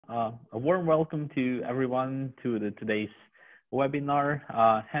A warm welcome to everyone to today's webinar,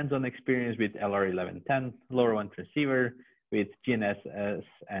 hands-on experience with LR1110 LoRaWAN transceiver with GNSS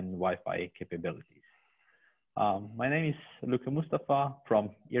and Wi-Fi capabilities. My name is Luka Mustafa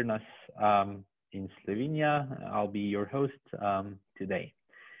from IRNAS in Slovenia. I'll be your host today.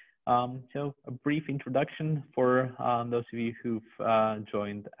 So a brief introduction for those of you who've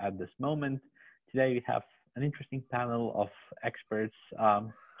joined at this moment. Today we have an interesting panel of experts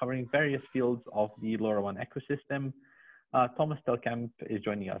covering various fields of the LoRaWAN ecosystem. Thomas Telkamp is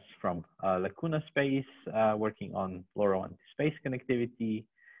joining us from Lacuna Space, working on LoRaWAN space connectivity.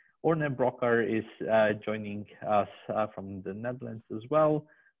 Orne Brocaar is joining us from the Netherlands as well.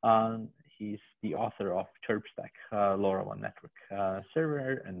 He's the author of Chirpstack LoRaWAN network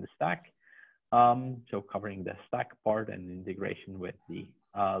server and the stack. So covering the stack part and integration with the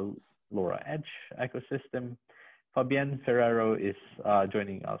LoRa Edge ecosystem. Fabien Ferrero is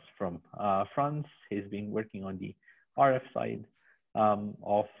joining us from France. He's been working on the RF side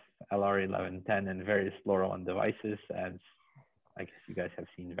of LR1110 and various LoRaWAN devices, and I guess you guys have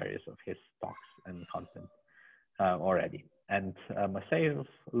seen various of his talks and content already. And myself,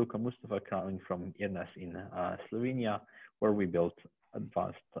 Luka Mustafa, coming from IRNAS in Slovenia, where we built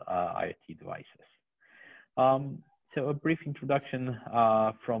advanced IoT devices. So a brief introduction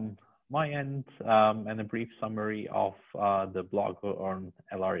from my end and a brief summary of the blog on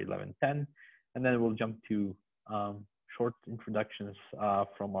LR1110, and then we'll jump to short introductions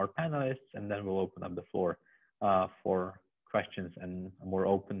from our panelists, and then we'll open up the floor for questions and a more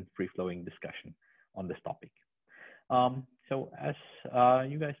open, free-flowing discussion on this topic. So as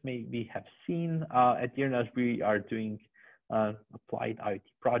you guys maybe have seen, at IRNAS we are doing applied IoT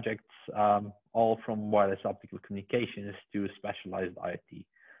projects, all from wireless optical communications to specialized IoT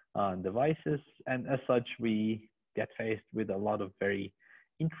devices. And as such, we get faced with a lot of very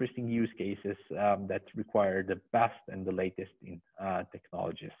interesting use cases that require the best and the latest in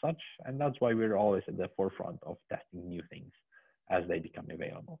technology as such. And that's why we're always at the forefront of testing new things as they become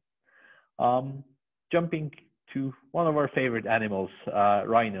available. Jumping to one of our favorite animals,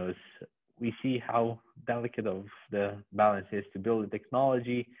 rhinos, we see how delicate of the balance is to build a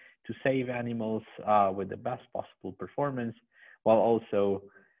technology to save animals with the best possible performance, while also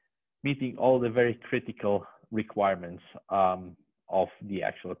meeting all the very critical requirements of the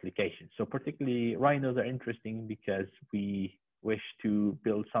actual application. So particularly rhinos are interesting because we wish to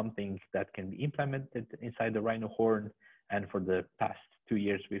build something that can be implemented inside the rhino horn. And for the past 2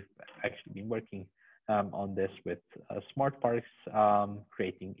 years, we've actually been working on this with smart parks,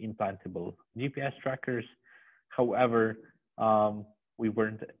 creating implantable GPS trackers. However, we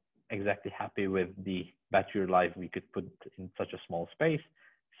weren't exactly happy with the battery life we could put in such a small space.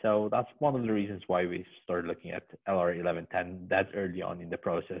 So that's one of the reasons why we started looking at LR1110 that early on in the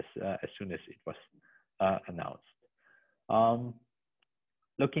process, as soon as it was announced.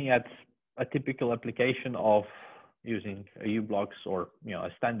 Looking at a typical application of using a U-blocks or a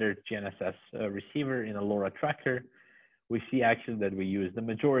standard GNSS receiver in a LoRa tracker, we see actually that we use the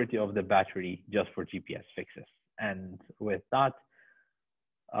majority of the battery just for GPS fixes. And with that,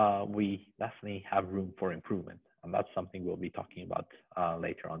 we definitely have room for improvement. And that's something we'll be talking about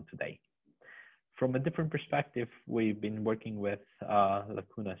later on today. From a different perspective, we've been working with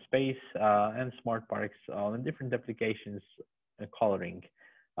Lacuna Space and smart parks on different applications, coloring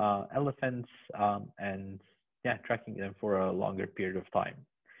elephants and tracking them for a longer period of time.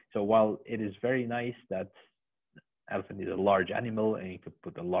 So while it is very nice that elephant is a large animal and you could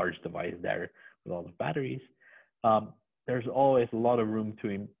put a large device there with a lot of batteries, there's always a lot of room to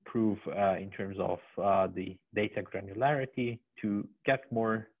improve in terms of the data granularity to get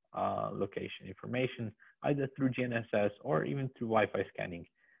more location information, either through GNSS or even through Wi-Fi scanning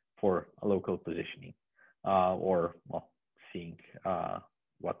for a local positioning or seeing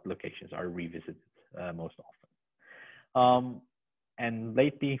what locations are revisited most often. And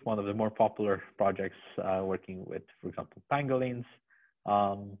lately, one of the more popular projects working with, for example, pangolins.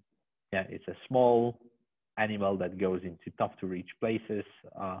 It's a small animal that goes into tough to reach places,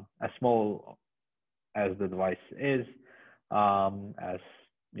 as small as the device is, as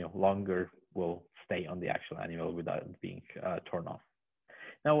longer will stay on the actual animal without being torn off.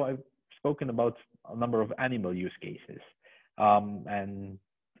 Now, I've spoken about a number of animal use cases, and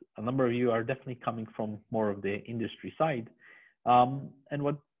a number of you are definitely coming from more of the industry side. And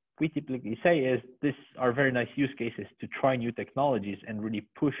what we typically say is these are very nice use cases to try new technologies and really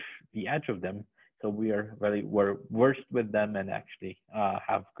push the edge of them. So we're versed with them and actually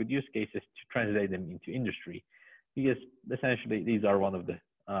have good use cases to translate them into industry, because essentially these are one of the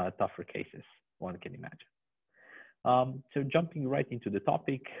tougher cases one can imagine. So jumping right into the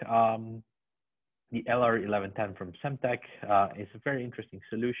topic, the LR1110 from Semtech is a very interesting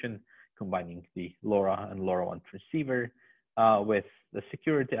solution combining the LoRa and LoRaWAN transceiver with the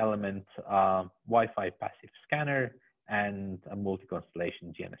security element, Wi-Fi passive scanner, and a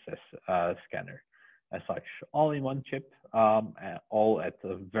multi-constellation GNSS scanner. As such, all in one chip, all at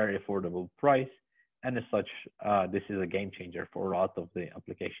a very affordable price. And as such, this is a game changer for a lot of the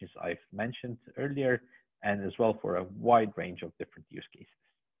applications I've mentioned earlier, and as well for a wide range of different use cases.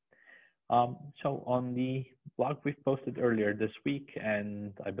 So on the blog we've posted earlier this week,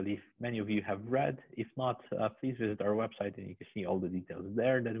 and I believe many of you have read, if not, please visit our website and you can see all the details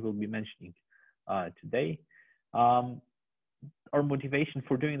there that we'll be mentioning today. Our motivation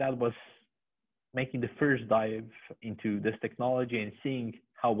for doing that was making the first dive into this technology and seeing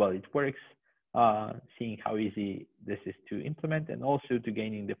how well it works, seeing how easy this is to implement, and also to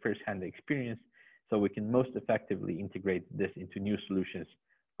gaining the first-hand experience so we can most effectively integrate this into new solutions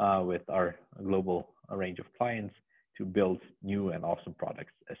with our global range of clients to build new and awesome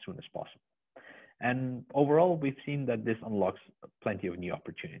products as soon as possible. And overall, we've seen that this unlocks plenty of new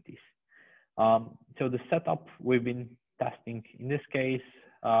opportunities. So the setup we've been testing in this case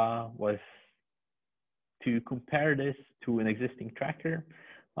was to compare this to an existing tracker.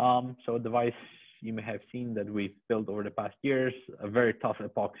 So a device you may have seen that we've built over the past years, a very tough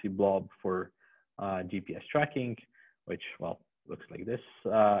epoxy blob for GPS tracking, which, well, looks like this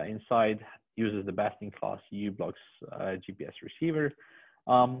inside, uses the best-in-class U-Blocks GPS receiver,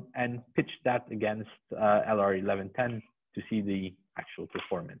 and pitch that against LR1110 to see the actual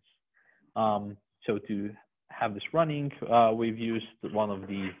performance. So to have this running, we've used one of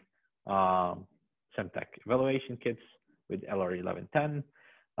the Semtech evaluation kits with LR1110,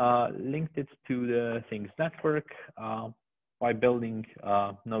 linked it to the Things network by building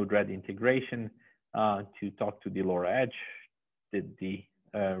Node-RED integration to talk to the LoRa Edge, did the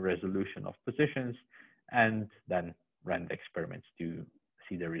resolution of positions, and then ran the experiments to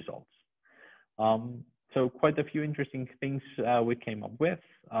see the results. So quite a few interesting things we came up with.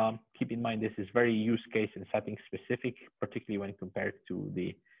 Keep in mind, this is very use case and setting specific, particularly when compared to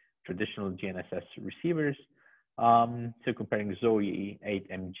the traditional GNSS receivers. So comparing Zoe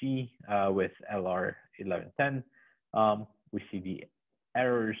 8MG with LR1110, we see the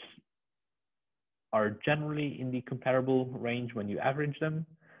errors are generally in the comparable range when you average them.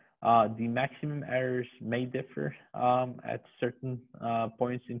 The maximum errors may differ at certain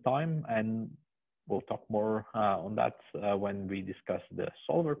points in time, and we'll talk more on that when we discuss the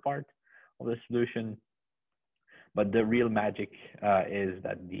solver part of the solution. But the real magic is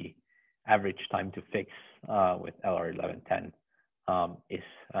that the average time to fix with LR1110 is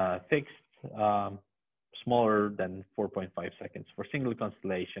fixed, smaller than 4.5 seconds for single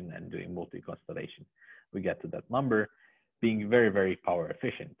constellation, and doing multi-constellation, we get to that number being very, very power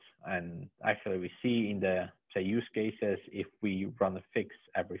efficient. And actually we see in the, say, use cases, if we run a fix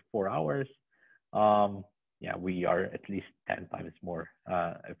every 4 hours, yeah, we are at least 10 times more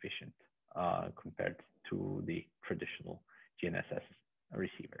efficient compared to the traditional GNSS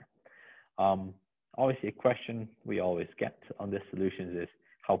receiver. Obviously, a question we always get on this solutions is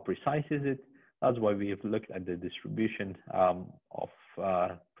how precise is it? That's why we have looked at the distribution of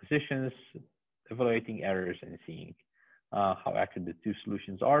positions, evaluating errors, and seeing how accurate the two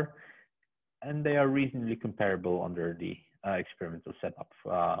solutions are. And they are reasonably comparable under the experimental setup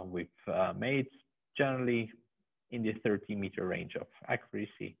we've made, generally in the 30-meter range of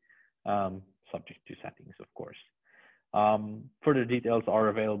accuracy, subject to settings, of course. Further details are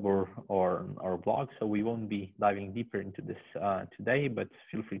available on our blog, so we won't be diving deeper into this today, but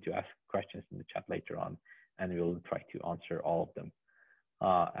feel free to ask questions in the chat later on, and we'll try to answer all of them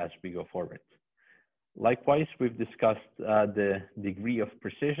as we go forward. Likewise, we've discussed the degree of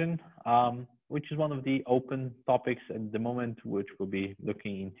precision, which is one of the open topics at the moment, which we'll be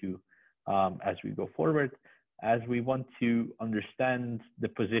looking into as we go forward, as we want to understand the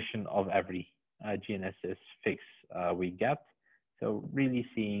position of every GNSS fix we get. So really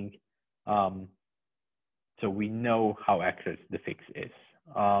seeing, so we know how accurate the fix is.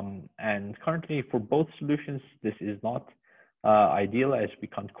 And currently for both solutions, this is not ideal, as we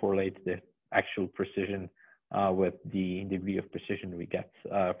can't correlate the actual precision with the degree of precision we get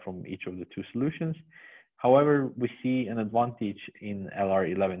from each of the two solutions. However, we see an advantage in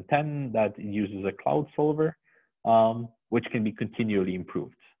LR1110 that it uses a cloud solver, which can be continually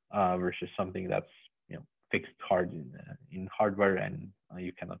improved versus something that's fixed hard in hardware, and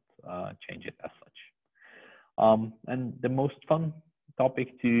you cannot change it as such. And the most fun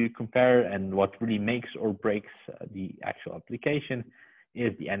topic to compare, and what really makes or breaks the actual application,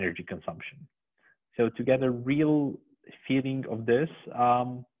 is the energy consumption. So to get a real feeling of this,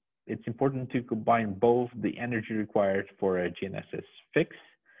 it's important to combine both the energy required for a GNSS fix,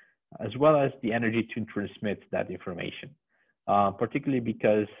 as well as the energy to transmit that information, particularly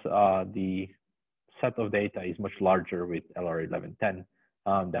because the set of data is much larger with LR1110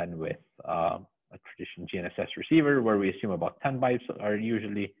 than with a traditional GNSS receiver, where we assume about 10 bytes are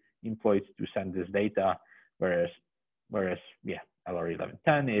usually employed to send this data, whereas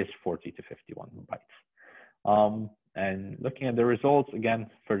LR1110 is 40 to 51 bytes. And looking at the results, again,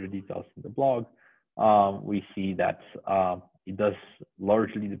 further details in the blog, we see that it does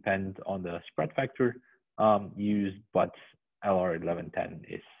largely depend on the spread factor used, but LR1110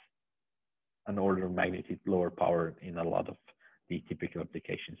 is an order of magnitude lower power in a lot of the typical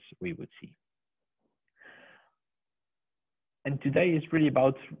applications we would see. And today is really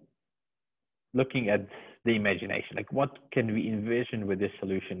about looking at the imagination, like what can we envision with this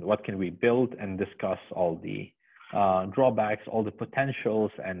solution? What can we build, and discuss all the drawbacks, all the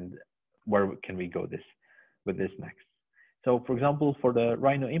potentials, and where can we go with this next. So for example, for the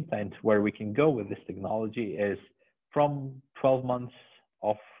Rhino implant, where we can go with this technology is from 12 months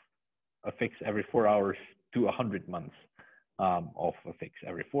of a fix every 4 hours to 100 months of a fix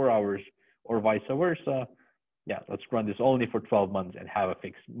every 4 hours, or vice versa. Yeah, let's run this only for 12 months and have a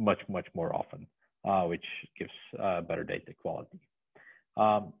fix much more often, which gives better data quality.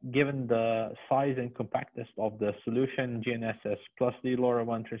 Given the size and compactness of the solution, GNSS plus the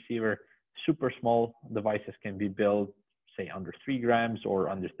LoRaWAN transceiver, super small devices can be built, say under 3 grams or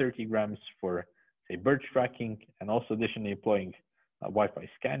under 30 grams for, say, bird tracking, and also additionally employing Wi-Fi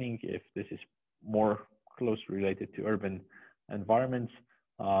scanning if this is more closely related to urban environments.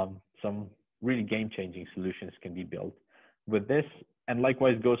 Some really game-changing solutions can be built with this, and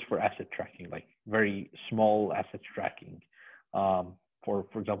likewise goes for asset tracking, like very small asset tracking. For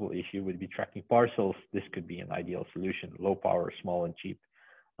example, if you would be tracking parcels, this could be an ideal solution, low power, small and cheap,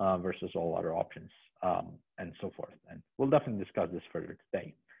 versus all other options, and so forth. And we'll definitely discuss this further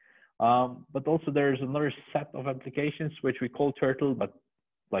today. But also there's another set of applications which we call Turtle, but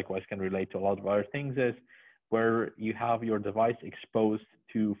likewise can relate to a lot of other things, is where you have your device exposed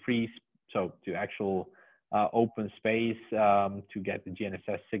to to actual open space to get the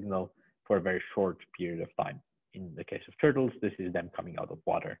GNSS signal for a very short period of time. In the case of turtles, this is them coming out of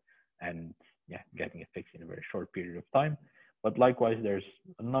water and getting a fix in a very short period of time. But likewise, there's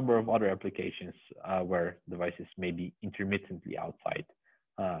a number of other applications where devices may be intermittently outside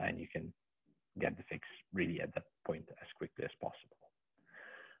and you can get the fix really at that point as quickly as possible.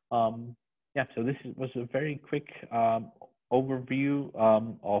 So this was a very quick overview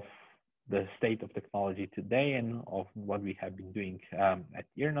of the state of technology today and of what we have been doing at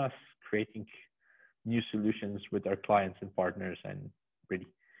IRNAS, creating new solutions with our clients and partners, and really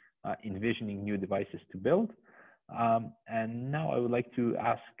envisioning new devices to build. And now I would like to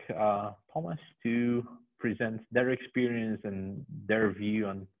ask Thomas to present their experience and their view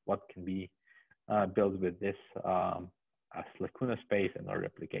on what can be built with this as Lacuna Space and our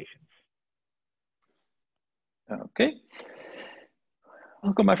applications. Okay.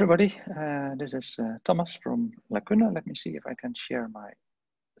 Welcome everybody. This is Thomas from Lacuna. Let me see if I can share my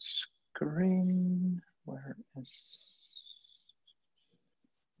screen. Where is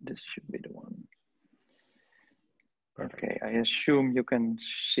this? Should be the one. Perfect. Okay, I assume you can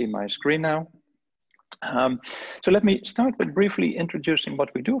see my screen now. So let me start with briefly introducing what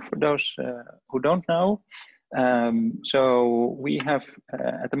we do for those who don't know. So we have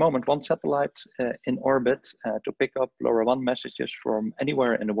at the moment one satellite in orbit to pick up LoRaWAN messages from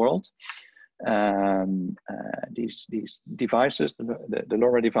anywhere in the world. These devices, the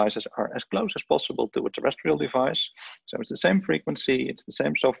LoRa devices, are as close as possible to a terrestrial device. So it's the same frequency, it's the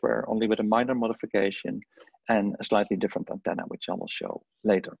same software, only with a minor modification and a slightly different antenna, which I will show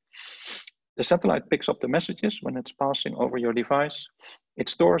later. The satellite picks up the messages when it's passing over your device. It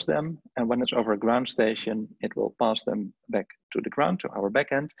stores them, and when it's over a ground station, it will pass them back to the ground, to our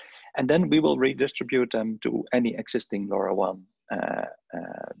backend, and then we will redistribute them to any existing LoRaWAN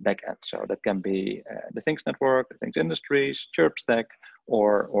backend. So that can be the Things Network, the Things Industries, Chirpstack,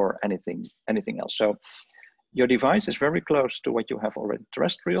 or anything else. So your device is very close to what you have already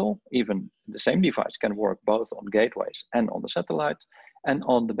terrestrial. Even the same device can work both on gateways and on the satellite. And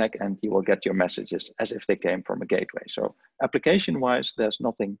on the back end, you will get your messages as if they came from a gateway. So application-wise, there's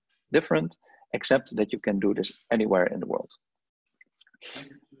nothing different, except that you can do this anywhere in the world.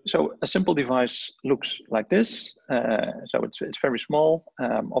 So a simple device looks like this. So it's very small.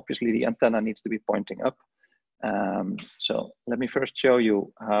 Obviously, the antenna needs to be pointing up. So let me first show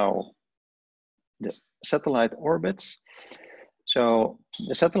you how the satellite orbits. So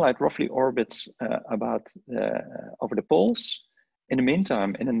the satellite roughly orbits about over the poles. In the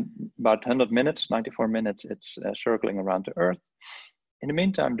meantime, in about 100 minutes, 94 minutes, it's circling around the Earth. In the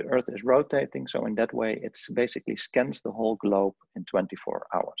meantime, the Earth is rotating. So in that way, it basically scans the whole globe in 24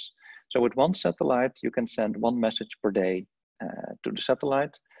 hours. So with one satellite, you can send one message per day to the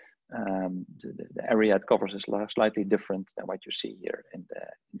satellite. The area it covers is slightly different than what you see here in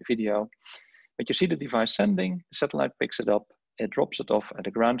the video. But you see the device sending, the satellite picks it up, it drops it off at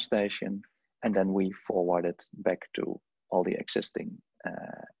a ground station, and then we forward it back to all the existing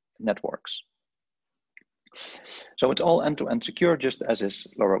networks. So it's all end-to-end secure, just as is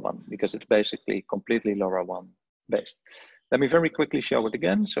LoRaWAN, because it's basically completely LoRaWAN based. Let me very quickly show it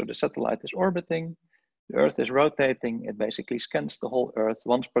again. So the satellite is orbiting, the Earth is rotating, it basically scans the whole Earth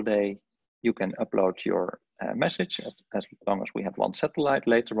once per day. You can upload your message as long as we have one satellite.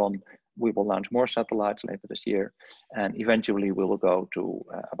 Later on, we will launch more satellites later this year. And eventually we will go to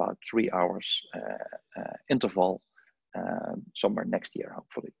about 3 hours interval somewhere next year,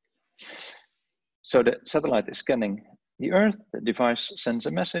 hopefully. So the satellite is scanning the Earth, the device sends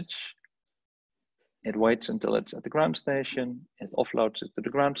a message, it waits until it's at the ground station, it offloads it to the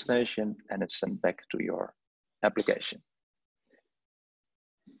ground station, and it's sent back to your application.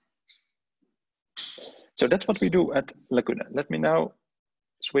 So that's what we do at Lacuna. Let me now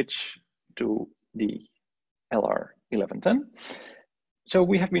switch to the LR1110. So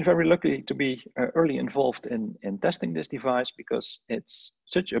we have been very lucky to be early involved in testing this device because it's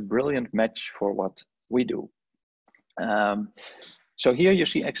such a brilliant match for what we do. So here you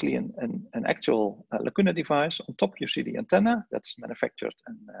see actually an actual Lacuna device. On top you see the antenna that's manufactured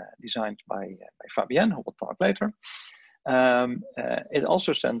and designed by Fabien, who will talk later. It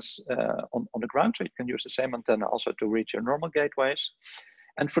also sends on the ground, so you can use the same antenna also to reach your normal gateways.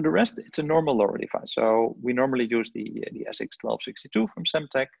 And for the rest, it's a normal LoRa device. So we normally use the SX1262 from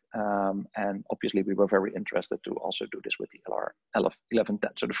Semtech. And obviously we were very interested to also do this with the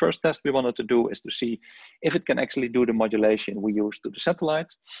LR1110. So the first test we wanted to do is to see if it can actually do the modulation we use to the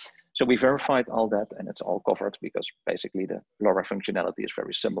satellite. So we verified all that and it's all covered because basically the LoRa functionality is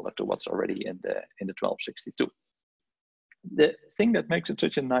very similar to what's already in the 1262. The thing that makes it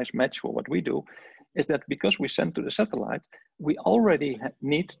such a nice match for what we do is that because we send to the satellite, we already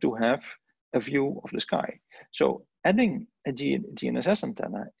need to have a view of the sky. So adding a GNSS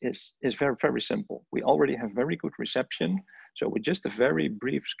antenna is very, very simple. We already have very good reception. So with just a very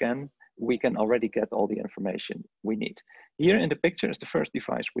brief scan, we can already get all the information we need. Here in the picture is the first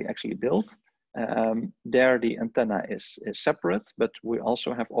device we actually built. There the antenna is separate, but we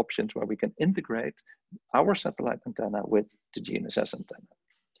also have options where we can integrate our satellite antenna with the GNSS antenna.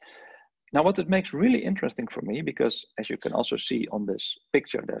 Now, what it makes really interesting for me, because as you can also see on this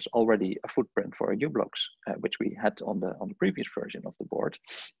picture, there's already a footprint for U-blocks, which we had on the previous version of the board,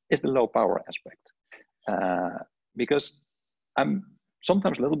 is the low power aspect. Because I'm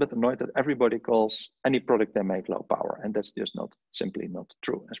sometimes a little bit annoyed that everybody calls any product they make low power, and that's just simply not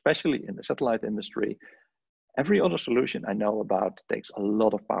true, especially in the satellite industry. Every other solution I know about takes a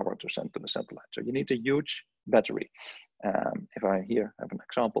lot of power to send to the satellite. So you need a huge battery. If I here have an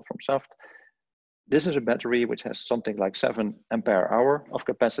example from Saft, this is a battery which has something like 7 ampere-hour of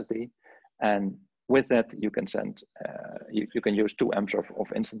capacity. And with that, you can send, you can use 2 amps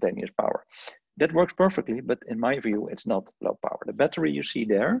of instantaneous power. That works perfectly, but in my view, it's not low power. The battery you see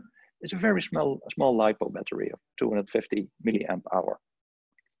there is a very small LiPo battery of 250 milliamp hour.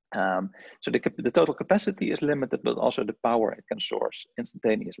 So the total capacity is limited, but also the power it can source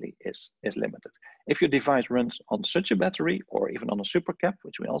instantaneously is limited. If your device runs on such a battery or even on a supercap,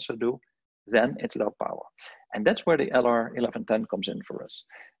 which we also do, then it's low power. And that's where the LR1110 comes in for us.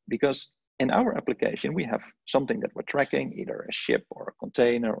 Because in our application, we have something that we're tracking, either a ship or a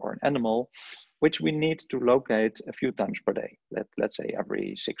container or an animal, which we need to locate a few times per day, let's say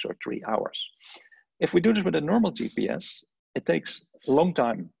every 6 or 3 hours. If we do this with a normal GPS, it takes a long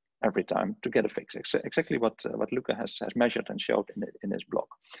time every time to get a fix. Exactly what Luka has measured and showed in his blog.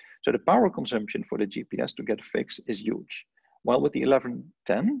 So the power consumption for the GPS to get a fix is huge. While with the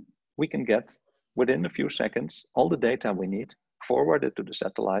 1110, we can get within a few seconds all the data we need, forward it to the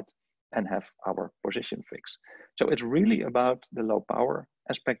satellite, and have our position fix. So it's really about the low power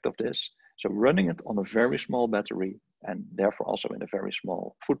aspect of this. So running it on a very small battery and therefore also in a very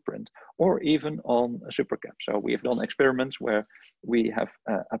small footprint, or even on a supercap. So we have done experiments where we have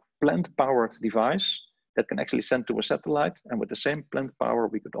a plant powered device that can actually send to a satellite, and with the same plant power,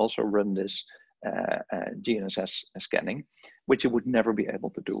 we could also run this GNSS scanning, which you would never be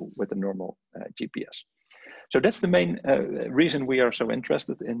able to do with a normal GPS. So that's the main reason we are so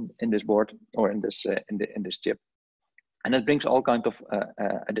interested in this board or in this chip. And it brings all kinds of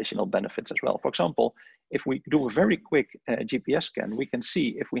additional benefits as well. For example, if we do a very quick GPS scan, we can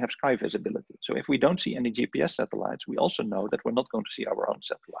see if we have sky visibility. So if we don't see any GPS satellites, we also know that we're not going to see our own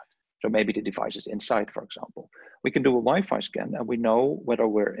satellite. So maybe the device is inside, for example. We can do a Wi-Fi scan and we know whether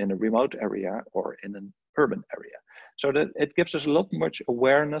we're in a remote area or in an urban area. So that it gives us a lot much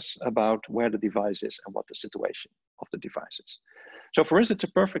awareness about where the device is and what the situation of the device is. So for us, it's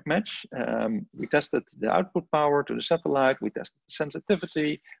a perfect match. We tested the output power to the satellite, we tested the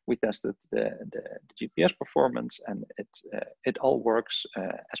sensitivity, we tested the GPS performance, and it all works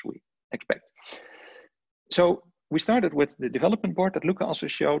as we expect. So we started with the development board that Luka also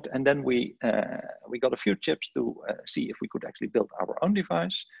showed, and then we got a few chips to see if we could actually build our own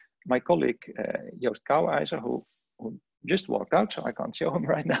device. My colleague, Joost Kouwijzer, who just walked out, so I can't show him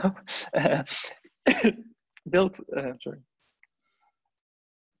right now, built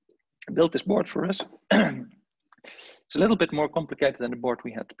this board for us. It's a little bit more complicated than the board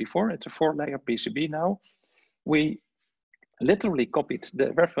we had before. It's a 4-layer PCB now. We literally copied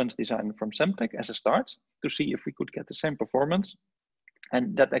the reference design from Semtech as a start to see if we could get the same performance.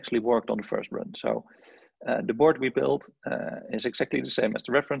 And that actually worked on the first run. So the board we built is exactly the same as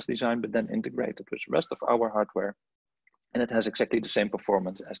the reference design, but then integrated with the rest of our hardware. And it has exactly the same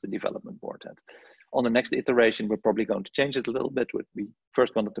performance as the development board had. On the next iteration, we're probably going to change it a little bit, but we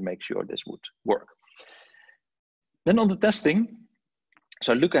first wanted to make sure this would work. Then on the testing,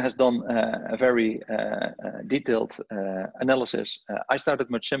 so Luka has done a very detailed analysis. I started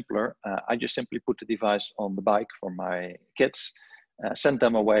much simpler. I just simply put the device on the bike for my kids, sent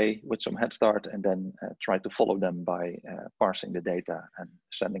them away with some head start, and then tried to follow them by parsing the data and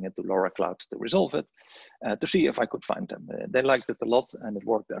sending it to LoRa Cloud to resolve it, to see if I could find them. They liked it a lot, and it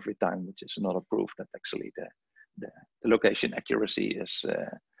worked every time, which is another proof that actually the location accuracy is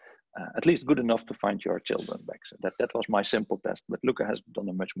at least good enough to find your children back. So that was my simple test, but Luka has done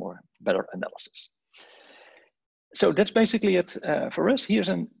a much more better analysis. So that's basically it for us. Here's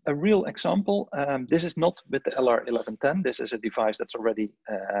a real example. This is not with the LR1110. This is a device that's already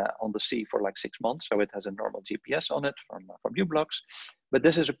on the sea for like 6 months. So it has a normal GPS on it from uBlocks. But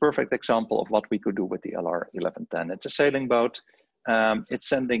this is a perfect example of what we could do with the LR1110. It's a sailing boat. It's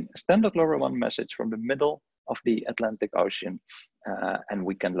sending a standard LoRaWAN message from the middle of the Atlantic Ocean, and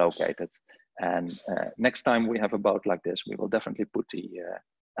we can locate it. And next time we have a boat like this, we will definitely put the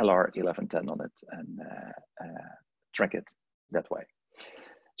LR1110 on it and track it that way.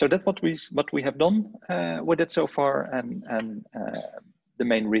 So that's what we have done with it so far, and the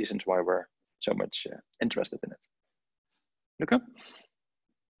main reasons why we're so much interested in it. Luka?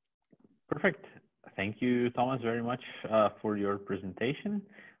 Perfect. Thank you, Thomas, very much for your presentation.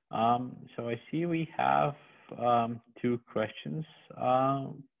 So I see we have 2 questions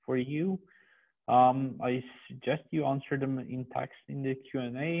for you. I suggest you answer them in text in the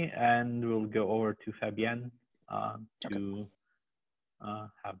Q&A, and we'll go over to Fabien to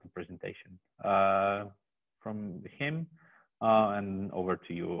have the presentation from him, and over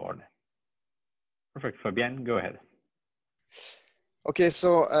to you, Orne. Perfect, Fabien, go ahead. Okay,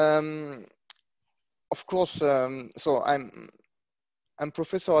 so of course, so I'm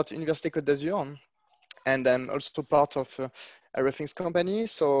professor at Université Côte d'Azur, and I'm also part of a reference company.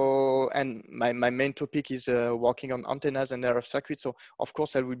 So, and my main topic is working on antennas and RF circuits. So, of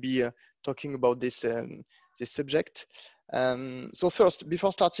course, I will be talking about this this subject. So first,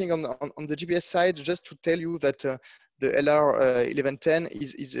 before starting on the GPS side, just to tell you that the LR1110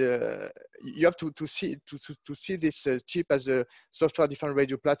 is you have to see this chip as a software-defined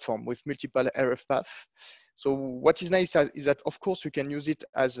radio platform with multiple RF paths. So what is nice is that, of course, you can use it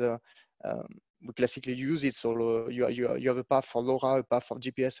as a we classically use it. So you have a path for LoRa, a path for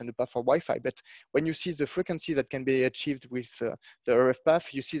GPS, and a path for Wi-Fi. But when you see the frequency that can be achieved with the RF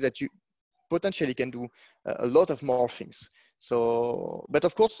path, you see that you potentially can do a lot of more things. So, but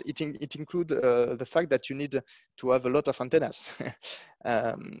of course, it includes the fact that you need to have a lot of antennas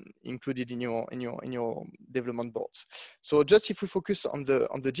included in your development boards. So, just if we focus on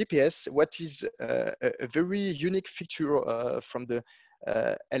the GPS, what is a very unique feature from the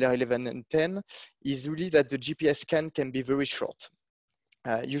LR1110 is really that the GPS scan can be very short.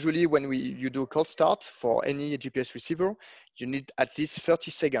 Usually when you do a cold start for any GPS receiver, you need at least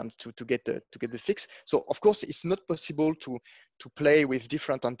 30 seconds to get the fix. So of course it's not possible to play with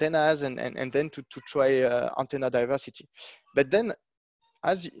different antennas and then to try antenna diversity. But then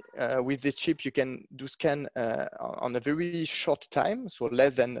as with the chip, you can do scan on a very short time, so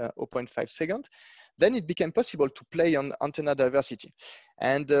less than 0.5 seconds. Then it became possible to play on antenna diversity.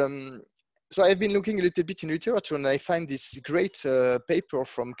 And so I've been looking a little bit in literature, and I find this great paper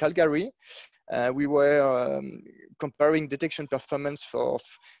from Calgary. We were comparing detection performance for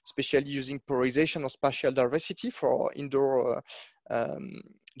especially using polarization or spatial diversity for indoor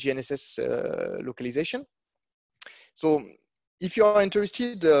GNSS localization. So if you are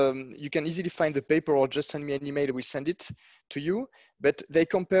interested, you can easily find the paper or just send me an email, we'll send it to you. But they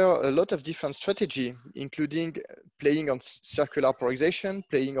compare a lot of different strategy, including playing on circular polarization,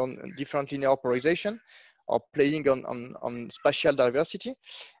 playing on different linear polarization, or playing on spatial diversity.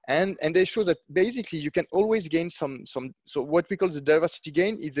 And they show that basically you can always gain some, so what we call the diversity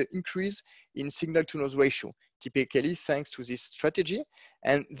gain is the increase in signal to noise ratio, typically thanks to this strategy.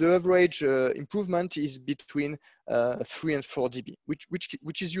 And the average improvement is between 3 and 4 dB,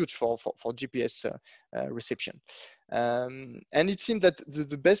 which is huge for GPS reception. And it seemed that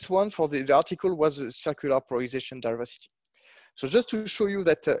the best one for the article was circular polarization diversity. So just to show you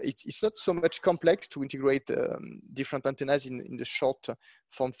that it's not so much complex to integrate different antennas in the short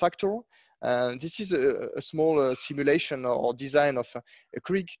form factor. This is a small simulation or design of a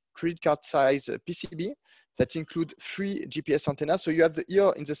credit card size PCB that include 3 GPS antennas. So you have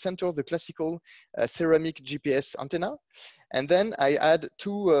here in the center of the classical ceramic GPS antenna. And then I add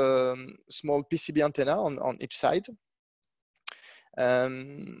 2 small PCB antenna on each side.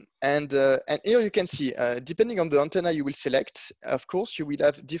 And here you can see, depending on the antenna you will select, of course, you will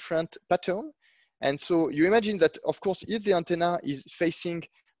have different pattern. And so you imagine that, of course, if the antenna is facing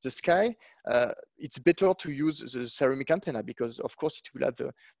the sky, it's better to use the ceramic antenna because, of course, it will have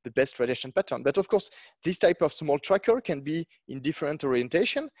the best radiation pattern. But of course, this type of small tracker can be in different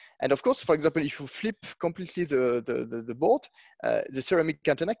orientation. And of course, for example, if you flip completely the board, the ceramic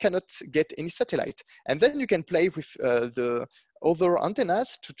antenna cannot get any satellite. And then you can play with the other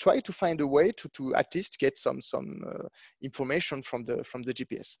antennas to try to find a way to at least get some information from the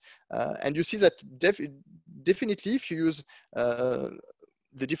GPS. And you see that definitely if you use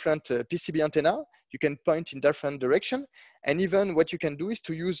the different PCB antenna, you can point in different direction. And even what you can do is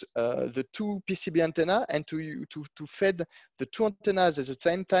to use the 2 PCB antenna and to feed the 2 antennas at the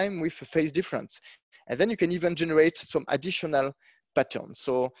same time with a phase difference. And then you can even generate some additional patterns.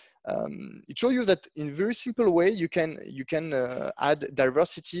 So it shows you that in a very simple way, you can add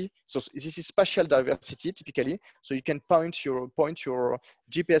diversity. So this is spatial diversity typically. So you can point your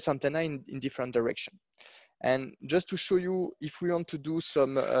GPS antenna in different direction. And just to show you, if we want to do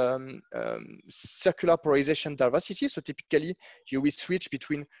some circular polarization diversity, so typically you will switch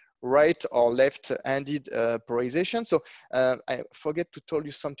between right or left-handed polarization. So I forget to tell you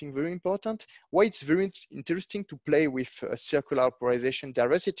something very important. Why it's very interesting to play with circular polarization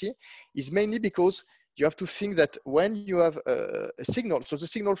diversity is mainly because you have to think that when you have a signal, so the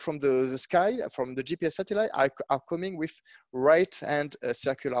signal from the sky, from the GPS satellite are coming with right and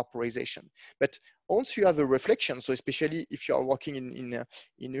circular polarization. But once you have a reflection, so especially if you are working in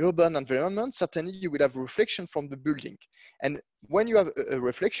urban environment, certainly you will have reflection from the building. And when you have a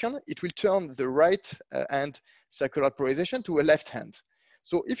reflection, it will turn the right hand circular polarization to a left hand.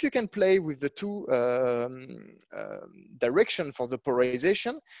 So if you can play with the 2 direction for the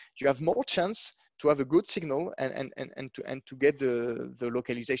polarization, you have more chance to have a good signal and to get the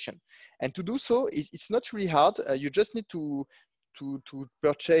localization. And to do so, it's not really hard. You just need to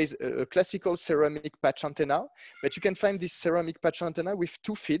purchase a classical ceramic patch antenna, but you can find this ceramic patch antenna with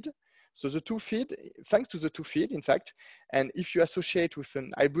 2 feed. So the 2 feed, thanks to the 2 feed, in fact, and if you associate with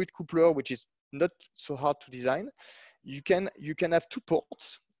an hybrid coupler, which is not so hard to design, you can have 2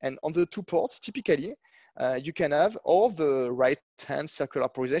 ports, and on the 2 ports, typically, you can have all the right-hand circular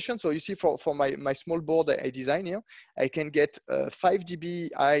polarization. So you see, for my small board I design here, I can get 5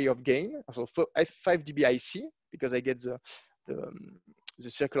 dBi of gain, so 5 dB IC, because I get the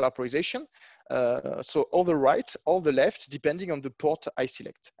circular polarization. So all the right, all the left, depending on the port I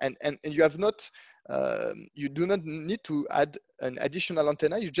select. And you have not, you do not need to add an additional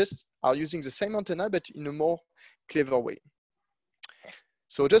antenna. You just are using the same antenna, but in a more clever way.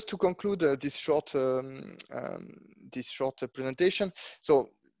 So just to conclude this short presentation, so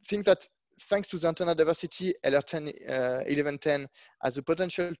think that thanks to the antenna diversity, LR1110 has the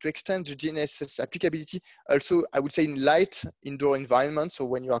potential to extend the GNSS applicability. Also, I would say in light indoor environments. So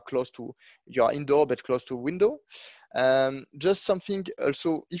when you are indoor but close to a window. Just something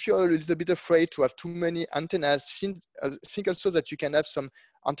also, if you're a little bit afraid to have too many antennas, think also that you can have some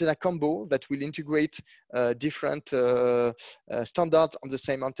antenna combo that will integrate different standards on the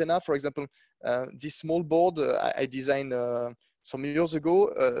same antenna. For example, this small board I designed some years ago,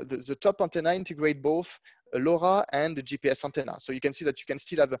 the top antenna integrate both a LoRa and a GPS antenna. So you can see that you can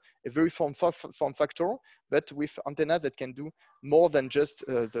still have a very form factor, but with antenna that can do more than just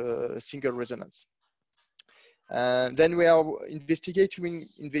the single resonance. Then we are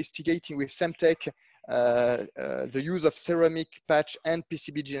investigating with Semtech the use of ceramic patch and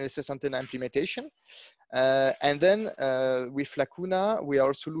PCB GNSS antenna implementation. And then with Lacuna, we are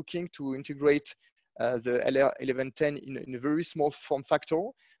also looking to integrate the LR1110 in a very small form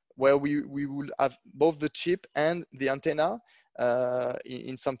factor, where we will have both the chip and the antenna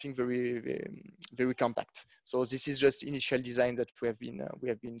in something very compact. So this is just initial design that we have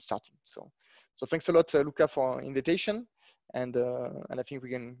been starting. So thanks a lot, Luka, for invitation, and I think we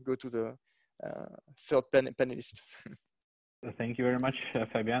can go to the third panelist. Thank you very much,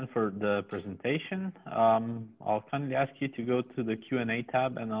 Fabien, for the presentation. I'll kindly ask you to go to the Q&A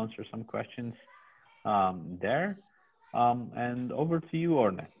tab and answer some questions there. And over to you,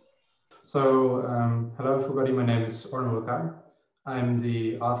 Orne. So, hello everybody, my name is Orne Brocaar. I'm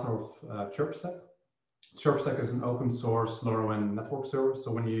the author of Chirpstack. Chirpstack is an open source LoRaWAN network server.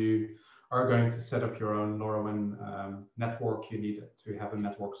 So when you are going to set up your own LoRaWAN network, you need to have a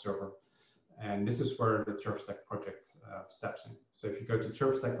network server. And this is where the Chirpstack project steps in. So if you go to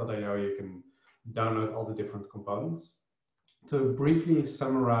chirpstack.io, you can download all the different components. To briefly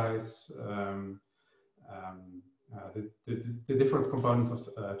summarize the different components of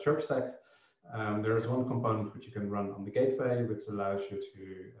Chirpstack, there is one component which you can run on the gateway, which allows you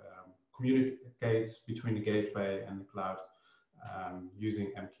to communicate between the gateway and the cloud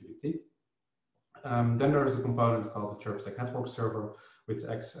using MQTT. Then there is a component called the Chirpstack network server, which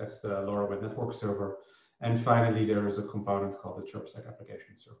acts as the LoRaWAN network server. And finally, there is a component called the Chirpstack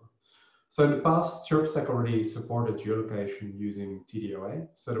application server. So in the past, Chirpstack already supported geolocation using TDOA.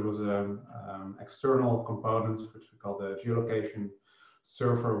 So there was an external component, which we call the geolocation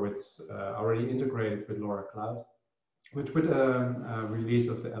server, which already integrated with LoRa Cloud. Which with the release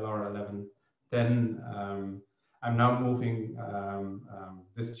of the LR1110, I'm now moving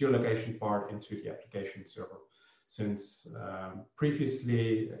this geolocation part into the application server. Since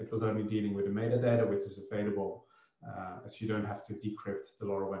previously it was only dealing with the metadata, which is available as you don't have to decrypt the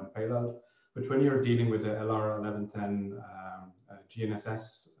LoRaWAN payload. But when you're dealing with the LR1110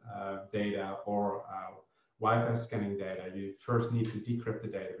 GNSS data or Wi-Fi scanning data, you first need to decrypt the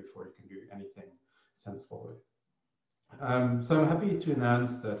data before you can do anything sensible with it. So I'm happy to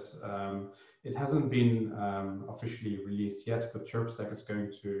announce that it hasn't been officially released yet, but Chirpstack is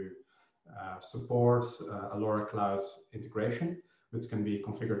going to support a LoRa Cloud integration, which can be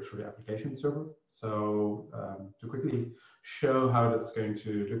configured through the application server. So to quickly show how that's going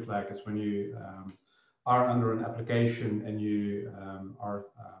to look like is when you are under an application and you are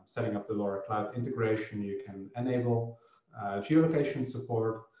setting up the LoRa Cloud integration, you can enable geolocation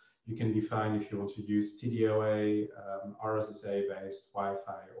support. You can define if you want to use TDOA, RSSA-based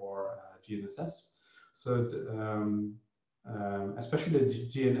Wi-Fi, or GNSS. So especially the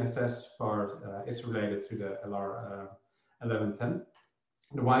GNSS part is related to the LR1110.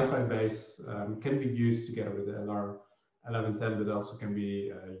 The Wi-Fi base can be used together with the LR1110, but also can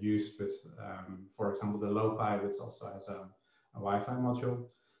be used with, for example, the LoPi, which also has a Wi-Fi module.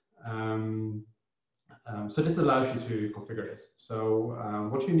 So this allows you to configure this. So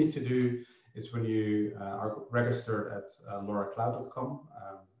what you need to do is when you are registered at LoRaCloud.com,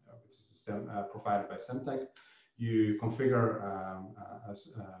 which is provided by Semtech, you configure a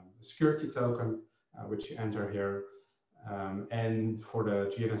security token, which you enter here. And for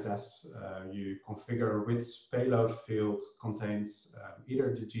the GNSS, you configure which payload field contains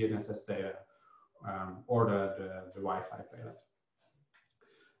either the GNSS data or the Wi-Fi payload.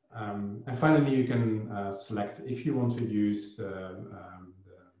 And finally, you can select if you want to use the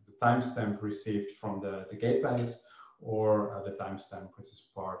timestamp received from the gateways or the timestamp which is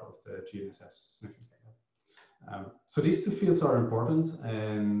part of the GNSS sniffing data. So these two fields are important,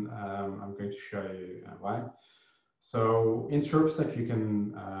 and I'm going to show you why. So in Chirpstack, you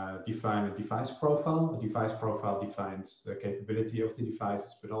can define a device profile. A device profile defines the capability of the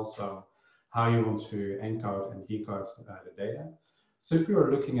devices, but also how you want to encode and decode the data. So if we are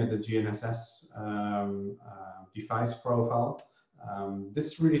looking at the GNSS device profile,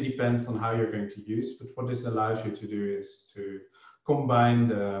 this really depends on how you're going to use, but what this allows you to do is to combine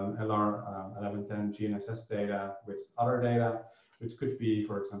the LR1110 GNSS data with other data, which could be,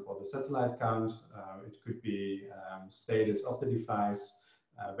 for example, the satellite count, it could be status of the device,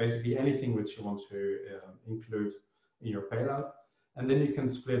 basically anything which you want to include in your payload. And then you can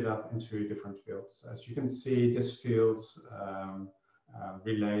split it up into different fields. As you can see, this field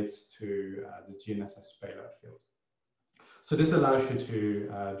relates to the GNSS payload field. So this allows you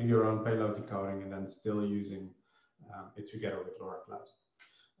to do your own payload decoding and then still using it together with LoRa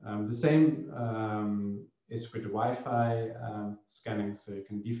Cloud. The same is with the Wi-Fi scanning. So you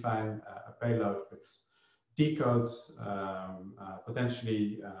can define a payload which decodes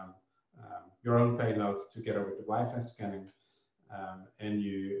potentially your own payloads together with the Wi-Fi scanning, and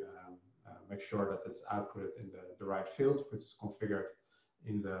you make sure that it's outputted in the right field, which is configured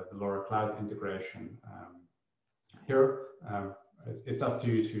in the LoRa Cloud integration. Here, it's up to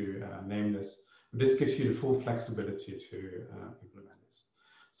you to name this. This gives you the full flexibility to implement this.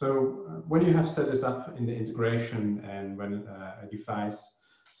 So when you have set this up in the integration, and when a device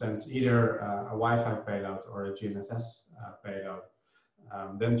sends either a Wi-Fi payload or a GNSS payload,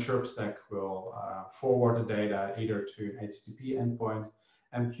 then Chirpstack will forward the data either to HTTP endpoint,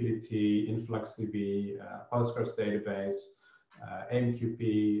 MQTT, InfluxDB, Postgres database,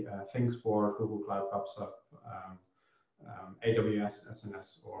 AMQP, ThinkSport, Google Cloud pops up, AWS,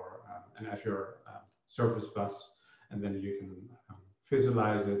 SNS, or an Azure Service Bus, and then you can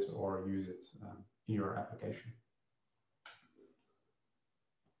visualize it or use it in your application.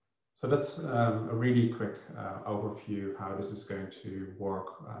 So that's a really quick overview how this is going to work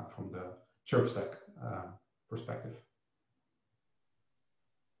from the Chirpstack perspective.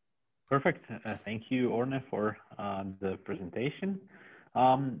 Perfect. Thank you, Orne, for the presentation.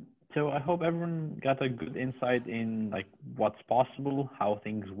 So I hope everyone got a good insight in like what's possible, how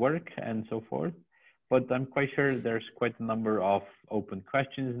things work, and so forth. But I'm quite sure there's quite a number of open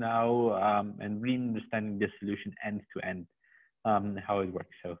questions now, and really understanding the solution end to end, how it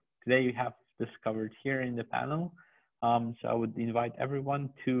works. So today we have this covered here in the panel. So I would invite everyone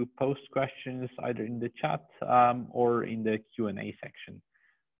to post questions either in the chat or in the Q&A section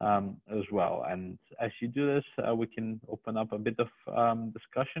as well. And as you do this, we can open up a bit of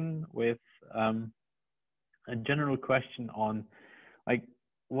discussion with a general question on like,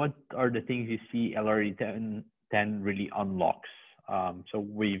 what are the things you see LRA10 really unlocks? So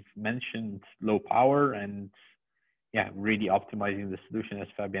we've mentioned low power and yeah, really optimizing the solution, as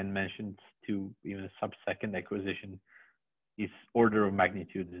Fabien mentioned, to even a sub-second acquisition is order of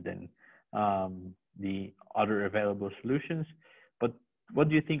magnitude than the other available solutions. But what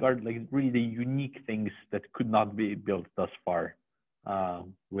do you think are like really the unique things that could not be built thus far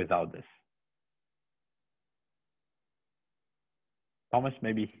without this? Thomas,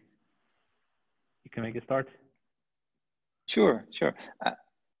 maybe you can make a start. Sure.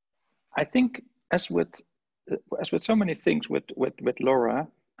 I think as with so many things with LoRa,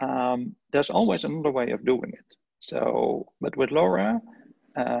 there's always another way of doing it. So, but with LoRa,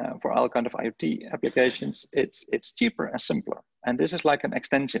 for all kind of IoT applications, it's cheaper and simpler. And this is like an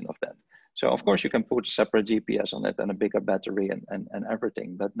extension of that. So of course you can put a separate GPS on it and a bigger battery and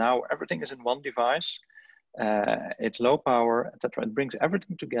everything, but now everything is in one device. It's low power, etc. It brings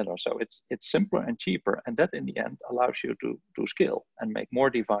everything together. So it's simpler and cheaper. And that in the end allows you to scale and make more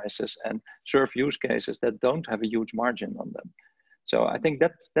devices and serve use cases that don't have a huge margin on them. So I think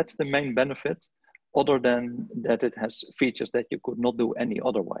that's the main benefit, other than that it has features that you could not do any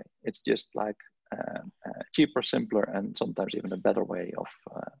other way. It's just like cheaper, simpler, and sometimes even a better way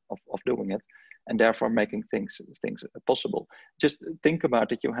of doing it, and therefore making things possible. Just think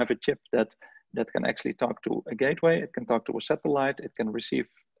about it. You have a chip that can actually talk to a gateway. It can talk to a satellite. It can receive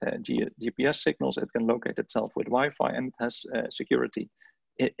GPS signals. It can locate itself with Wi-Fi, and it has security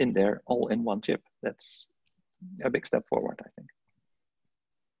in there, all in one chip. That's a big step forward, I think.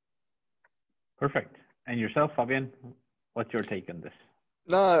 Perfect. And yourself, Fabien, what's your take on this?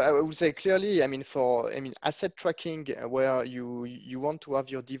 No, I would say clearly, asset tracking, where you want to have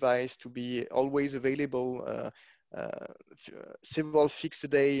your device to be always available, several fixed a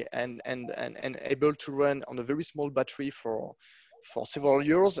day, and able to run on a very small battery for several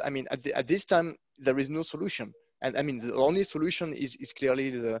years. At this time, there is no solution. And the only solution is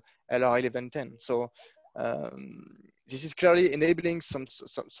clearly the LR1110. So this is clearly enabling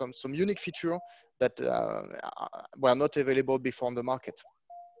some unique feature that were not available before on the market.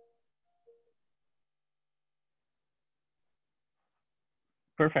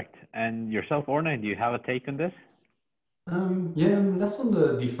 Perfect. And yourself, Orne, do you have a take on this? Yeah, less on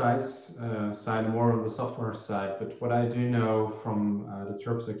the device side, more on the software side. But what I do know from the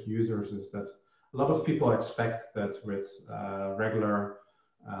Chirpstack users is that a lot of people expect that with regular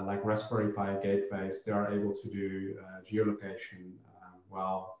like Raspberry Pi gateways, they are able to do geolocation.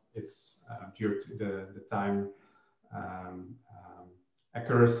 Well, it's due to the time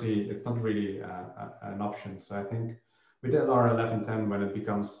accuracy, it's not really an option. So I think with the LR1110, when it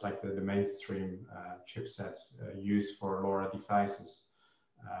becomes like the mainstream chipset used for LoRa devices,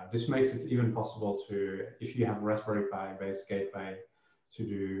 This makes it even possible to, if you have a Raspberry Pi based gateway, to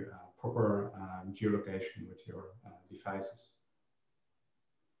do proper geolocation with your devices.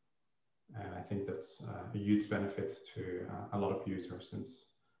 And I think that's a huge benefit to a lot of users, since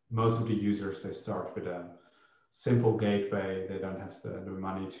most of the users, they start with a simple gateway. They don't have the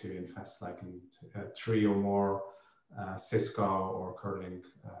money to invest like in 3 or more Cisco or Curlink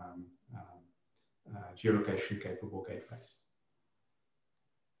geolocation capable gateways.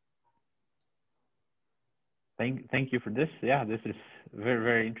 Thank you for this. Yeah, this is very,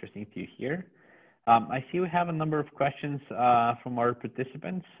 very interesting to hear. I see we have a number of questions from our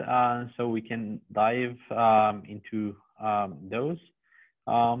participants, so we can dive into those.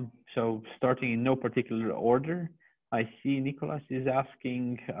 So starting in no particular order, I see Nicholas is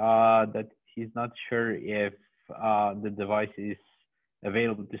asking that he's not sure if the device is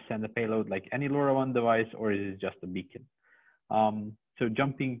available to send a payload like any LoRaWAN device, or is it just a beacon? So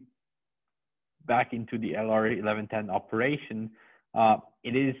jumping back into the LR1110 operation,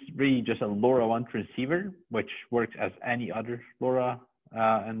 it is really just a LoRaWAN transceiver, which works as any other LoRa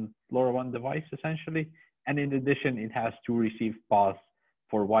and LoRaWAN device essentially. And in addition, it has 2 receive paths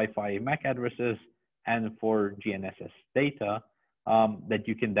for Wi-Fi MAC addresses and for GNSS data that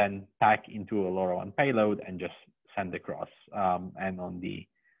you can then pack into a LoRaWAN payload and just send across. And on the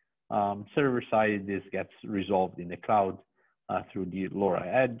server side, this gets resolved in the cloud through the LoRa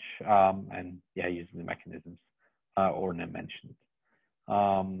Edge, and yeah, using the mechanisms Orne mentioned.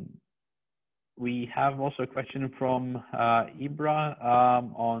 We have also a question from Ibra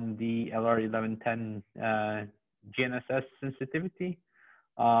on the LR1110 GNSS sensitivity.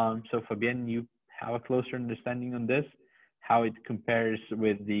 So Fabien, you have a closer understanding on this, how it compares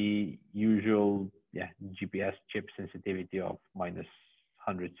with the usual GPS chip sensitivity of minus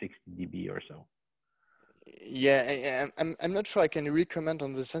 160 dB or so. Yeah, I'm not sure I can really comment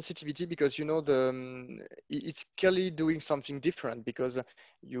on the sensitivity, because you know it's clearly doing something different, because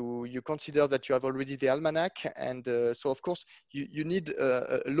you consider that you have already the almanac, and so of course you need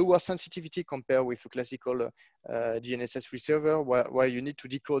a lower sensitivity compared with a classical GNSS receiver where you need to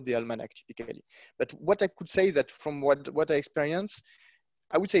decode the almanac typically. But what I could say that from what I experienced,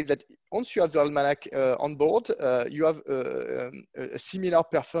 I would say that once you have the almanac on board, you have a similar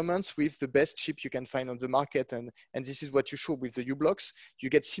performance with the best chip you can find on the market, and this is what you show with the U-blocks. You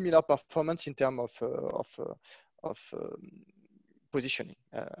get similar performance in terms of positioning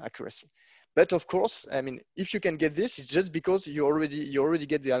accuracy. But of course, I mean, if you can get this, it's just because you already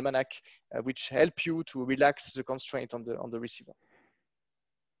get the almanac, which help you to relax the constraint on the receiver.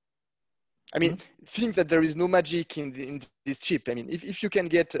 I mean, think that there is no magic in this chip. I mean, if you can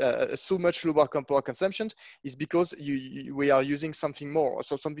get so much lower power consumption, it's because we are using something more,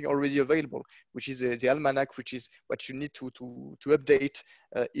 so something already available, which is the almanac, which is what you need to update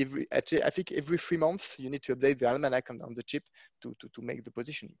I think every 3 months. You need to update the almanac on the chip to make the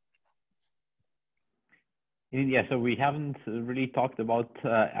positioning. Yeah, so we haven't really talked about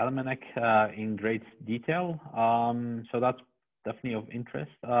almanac in great detail. So that's definitely of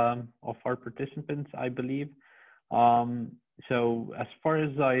interest of our participants, I believe. So as far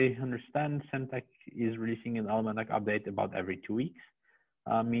as I understand, Semtech is releasing an almanac update about every 2 weeks,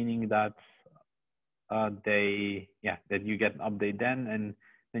 meaning that that you get an update then, and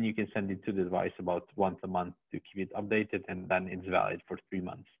then you can send it to the device about once a month to keep it updated, and then it's valid for 3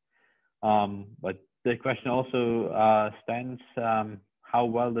 months. But the question also stands, how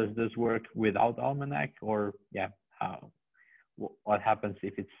well does this work without almanac, or what happens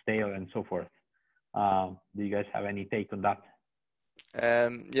if it's stale and so forth? Do you guys have any take on that?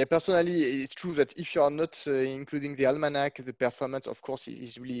 Yeah, personally, it's true that if you are not including the almanac, the performance, of course,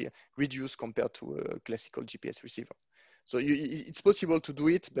 is really reduced compared to a classical GPS receiver. So it's possible to do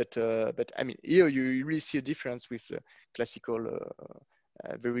it, but I mean, here you really see a difference with classical,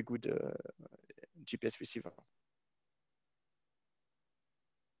 very good GPS receiver.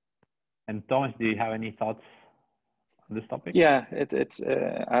 And Thomas, do you have any thoughts on this topic? Yeah,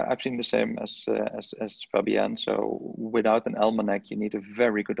 I've seen the same as Fabien. So without an almanac, you need a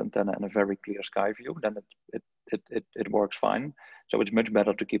very good antenna and a very clear sky view. Then it works fine. So it's much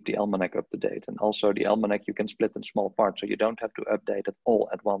better to keep the almanac up to date. And also the almanac you can split in small parts, so you don't have to update it all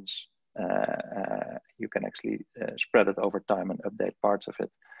at once. You can actually spread it over time and update parts of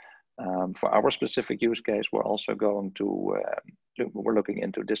it. For our specific use case, we're also going to we're looking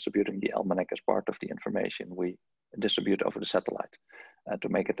into distributing the almanac as part of the information we distribute over the satellite to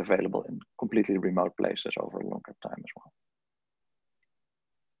make it available in completely remote places over a longer time as well.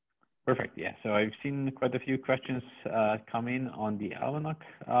 Perfect. Yeah. So I've seen quite a few questions come in on the almanac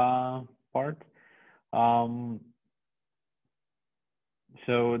part.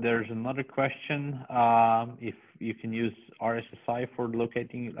 So there's another question. If you can use RSSI for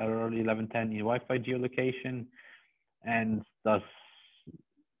locating LR1110 in Wi-Fi geolocation, and does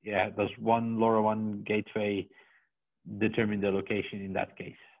one LoRaWAN gateway determine the location in that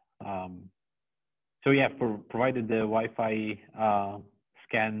case? So yeah, provided the Wi-Fi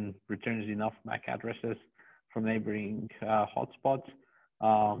scan returns enough MAC addresses from neighboring hotspots,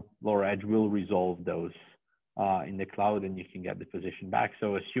 LoRa Edge will resolve those in the cloud, and you can get the position back.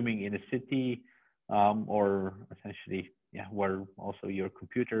 So assuming in a city or essentially, where also your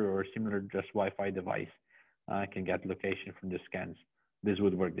computer or similar just Wi-Fi device can get location from the scans, this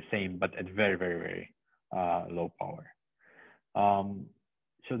would work the same, but at very, very, very low power.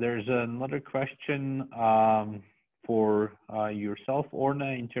 So there's another question for yourself, Orne,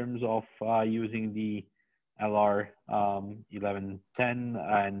 in terms of using the LR1110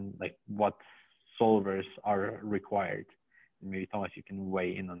 and like what solvers are required. Maybe Thomas, you can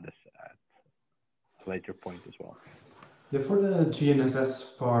weigh in on this at a later point as well. Yeah, for the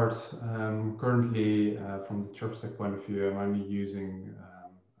GNSS part, currently from the Chirpstack point of view, I'm only using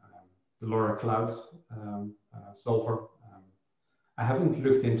the LoRa Cloud solver. I haven't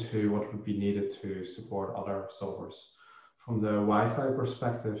looked into what would be needed to support other solvers. From the Wi-Fi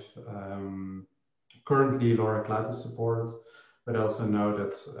perspective, currently LoRa Cloud is supported, but I also know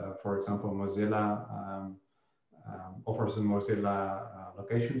that, for example, Mozilla offers a Mozilla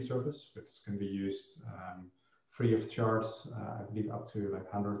location service, which can be used free of charge, I believe up to like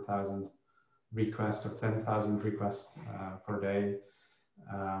 100,000 requests or 10,000 requests per day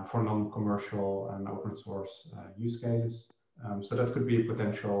for non-commercial and open source use cases. So that could be a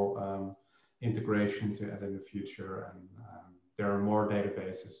potential integration to add in the future. And there are more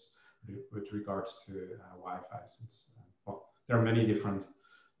databases with regards to Wi-Fi, since well, there are many different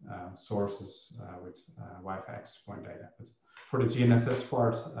sources with Wi-Fi access point data. But for the GNSS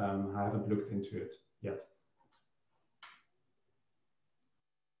part, I haven't looked into it yet.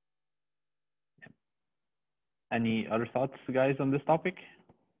 Any other thoughts, guys, on this topic?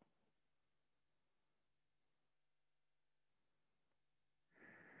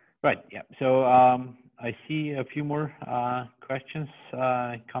 Right, yeah. So I see a few more questions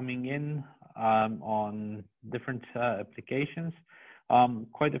coming in on different applications.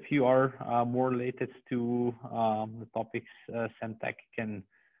 Quite a few are more related to the topics Semtech can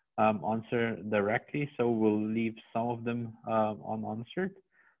answer directly, so we'll leave some of them unanswered.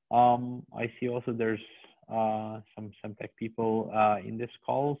 I see also there's some Semtech people in this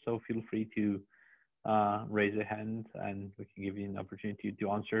call, so feel free to raise a hand and we can give you an opportunity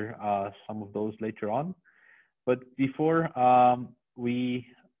to answer some of those later on. But before we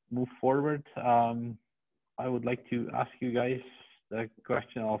move forward, I would like to ask you guys the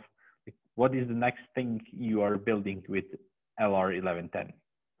question of what is the next thing you are building with LR1110?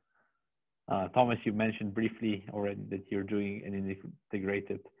 Thomas, you mentioned briefly already that you're doing an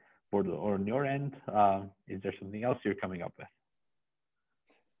integrated board on your end. Is there something else you're coming up with?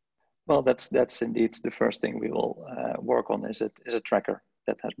 Well, that's indeed the first thing we will work on is a tracker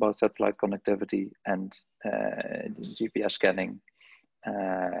that has both satellite connectivity and GPS scanning,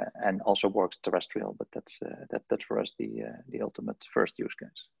 and also works terrestrial. But that's for us the ultimate first use case.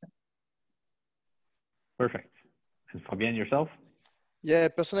 Yeah. Perfect. And Fabien, yourself? Yeah,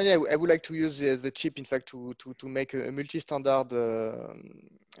 personally, I would like to use the chip, in fact, to make a multi-standard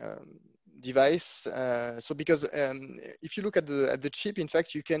device. So because if you look at the chip, in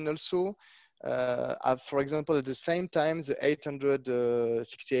fact, you can also have, for example, at the same time, the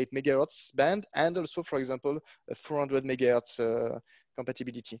 868 megahertz band, and also, for example, a 400 megahertz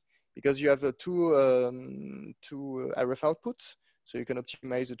compatibility, because you have two RF outputs. So you can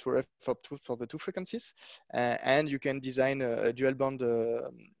optimize the two RF outputs for the two frequencies, and you can design a dual band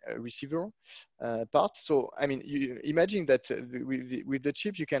receiver part. So I mean, you imagine that with the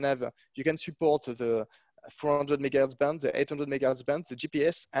chip you can support the 400 megahertz band, the 800 megahertz band, the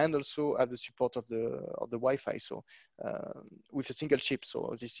GPS, and also have the support of the Wi-Fi. So with a single chip.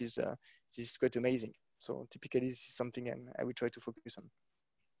 So this is quite amazing. So typically this is something I will try to focus on,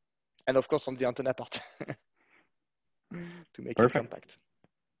 and of course on the antenna part. To make it compact.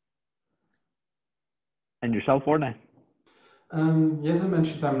 And yourself, Orne? Yes, I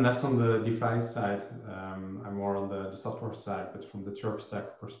mentioned I'm less on the device side. I'm more on the software side, but from the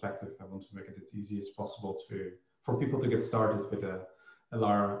Chirpstack perspective, I want to make it as easy as possible for people to get started with a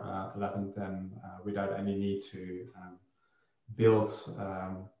LR1110 without any need to build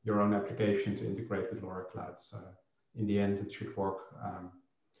your own application to integrate with LoRa Cloud. So in the end, it should work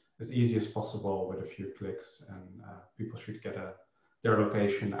as easy as possible with a few clicks, and people should get their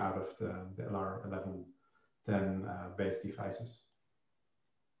location out of the LR1110 based devices.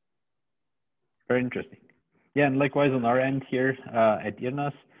 Very interesting. Yeah, and likewise on our end here at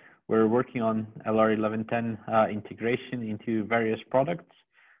IRNAS, we're working on LR1110 integration into various products.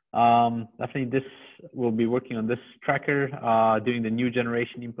 Definitely we'll be working on this tracker, doing the new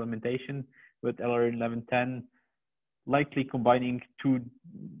generation implementation with LR1110, likely combining two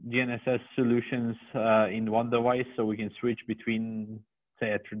GNSS solutions in one device, so we can switch between,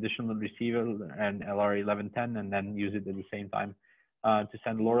 say, a traditional receiver and LR1110 and then use it at the same time to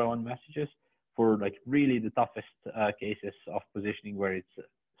send LoRaWAN messages for like really the toughest cases of positioning, where it's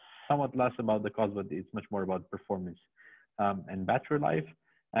somewhat less about the cost, but it's much more about performance and battery life.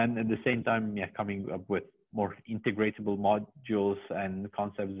 And at the same time, yeah, coming up with more integratable modules and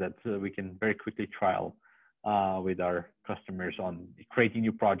concepts that we can very quickly trial with our customers on creating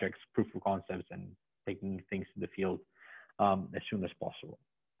new projects, proof of concepts, and taking things to the field as soon as possible.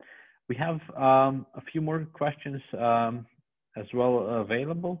 We have a few more questions as well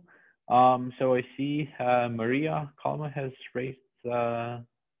available. So I see Maria Kalma has raised her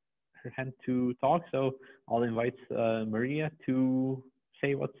hand to talk, so I'll invite Maria to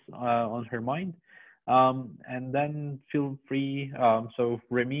say what's on her mind. And then feel free, so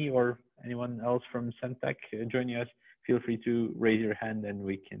Remy or anyone else from Semtech joining us, feel free to raise your hand and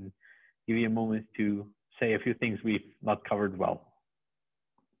we can give you a moment to say a few things we've not covered well.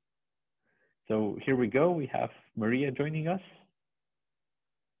 So here we go, we have Maria joining us.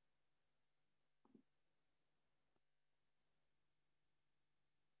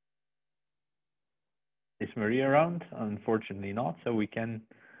 Is Maria around? Unfortunately not, so we can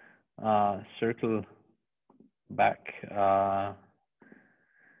circle back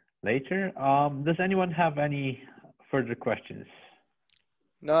later. Does anyone have any further questions?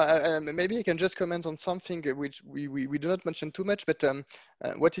 No, maybe I can just comment on something which we do not mention too much, but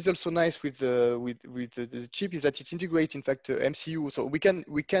what is also nice with the chip is that it's integrated, in fact, MCU. So we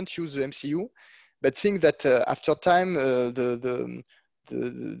can't use the MCU, but think that after time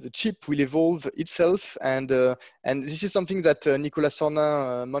the chip will evolve itself, and this is something that Nicolas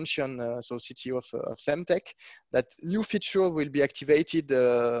Orne mentioned, so CTO of Semtech, that new feature will be activated in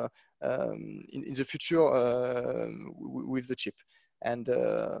the future with the chip. And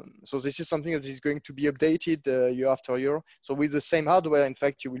so this is something that is going to be updated year after year. So with the same hardware, in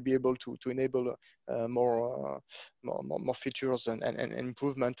fact, you will be able to enable more features and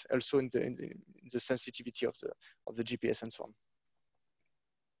improvement also in the sensitivity of the GPS and so on.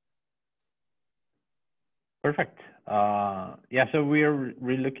 Perfect. Yeah, so we are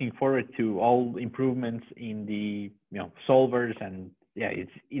really looking forward to all improvements in the solvers, and yeah,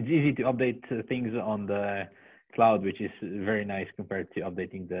 it's easy to update things on the cloud, which is very nice compared to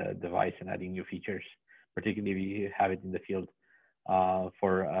updating the device and adding new features, particularly if you have it in the field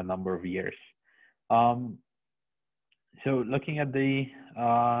for a number of years. So looking at the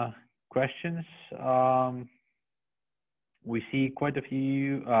questions, we see quite a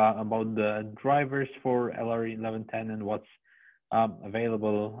few about the drivers for LR1110 and what's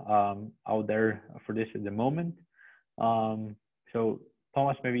available out there for this at the moment. So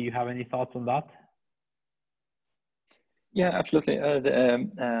Thomas, maybe you have any thoughts on that? Yeah, absolutely.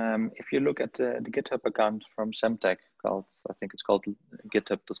 If you look at the GitHub account from Semtech, I think it's called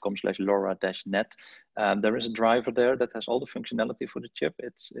github.com/LoRa-net, there is a driver there that has all the functionality for the chip.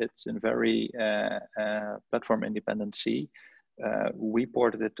 It's in very platform independent C. We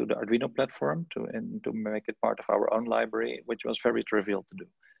ported it to the Arduino platform to make it part of our own library, which was very trivial to do.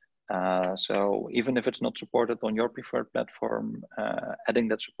 So even if it's not supported on your preferred platform, adding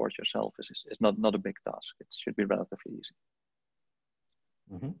that support yourself is not a big task. It should be relatively easy.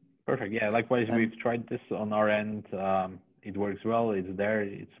 Mm-hmm. Perfect. Yeah, likewise, we've tried this on our end. It works well. It's there.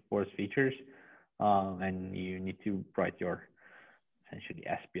 It supports features, and you need to write your essentially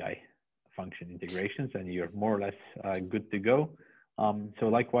SPI function integrations, and you're more or less good to go. So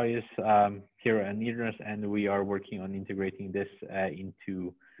likewise, here at IRNAS, and we are working on integrating this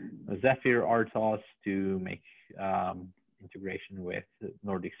into Zephyr RTOS to make integration with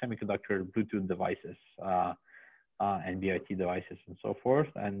Nordic Semiconductor, Bluetooth devices, and BIT devices, and so forth.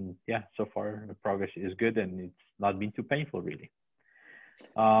 And yeah, so far the progress is good, and it's not been too painful, really.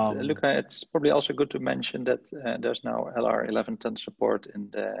 Luka, it's probably also good to mention that there's now LR1110 support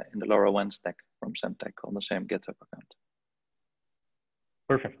in the LoRaWAN stack from Semtech on the same GitHub account.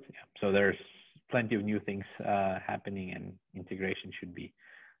 Perfect. Yeah. So there's plenty of new things happening, and integration should be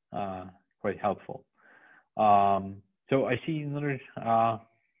quite helpful. So I see another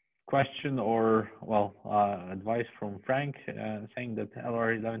question or advice from Frank saying that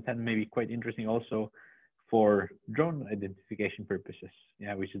LR1110 may be quite interesting also for drone identification purposes.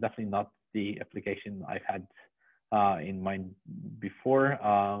 Yeah, which is definitely not the application I've had in mind before.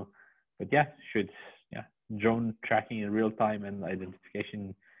 but yeah, should drone tracking in real time and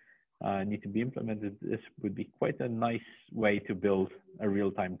identification need to be implemented, this would be quite a nice way to build a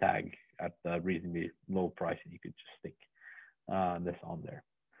real-time tag at a reasonably low price, and you could just stick this on there.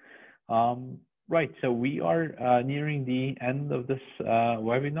 Right, so we are nearing the end of this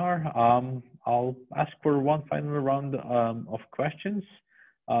webinar. I'll ask for one final round of questions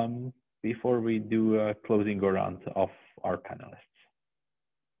before we do a closing go round of our panelists.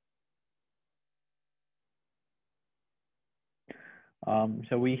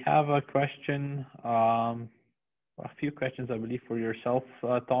 So we have a question, a few questions, I believe, for yourself,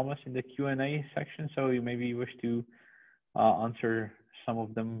 Thomas, in the Q&A section. So you maybe wish to answer some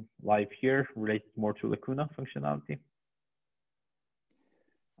of them live here, related more to Lacuna functionality.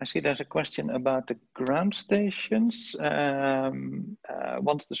 I see there's a question about the ground stations.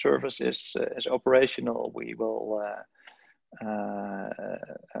 Once the service is operational, we will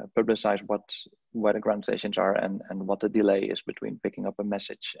publicize where the ground stations are and what the delay is between picking up a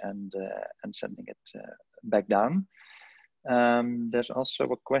message and sending it back down. There's also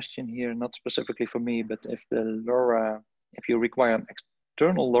a question here, not specifically for me, but if you require an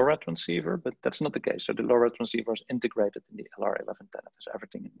external LoRa transceiver, but that's not the case. So the LoRa transceiver is integrated in the LR1110. It has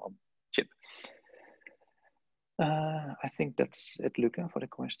everything in one chip. I think that's it, Luka, for the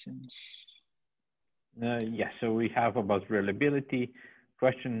questions. Yeah, so we have about reliability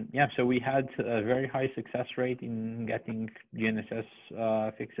question. Yeah, so we had a very high success rate in getting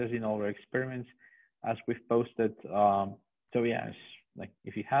GNSS fixes in all our experiments, as we've posted. So yeah, like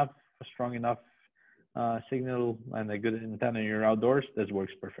if you have a strong enough signal and a good antenna in your outdoors, this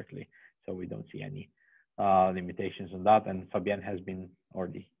works perfectly. So we don't see any limitations on that. And Fabien has been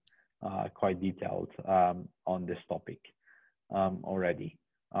already quite detailed on this topic already.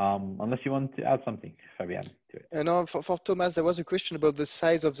 Unless you want to add something, Fabien, to it. No, for Thomas, there was a question about the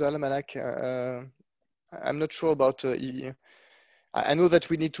size of the almanac. I'm not sure about. I know that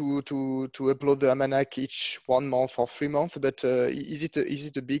we need to upload the almanac each 1 month or 3 months, but is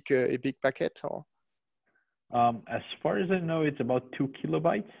it a big packet or? As far as I know, it's about 2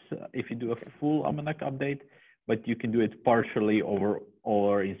 kilobytes if you do a full almanac update, but you can do it partially over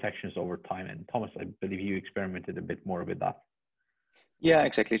all in sections over time. And Thomas, I believe you experimented a bit more with that. Yeah,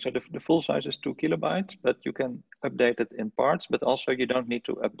 exactly. So the full size is 2 kilobytes, but you can update it in parts, but also you don't need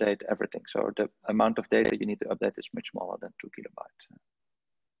to update everything. So the amount of data you need to update is much smaller than 2 kilobytes.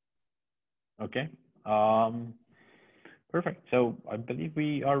 Okay. Perfect. So I believe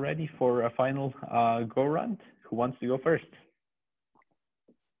we are ready for a final go round. Who wants to go first?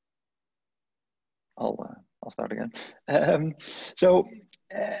 I'll start again.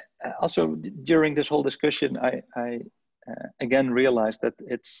 Also during this whole discussion, I again realized that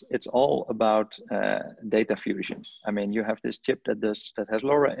it's all about data fusion. I mean, you have this chip that has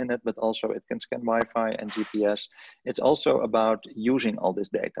LoRa in it, but also it can scan Wi-Fi and GPS. It's also about using all this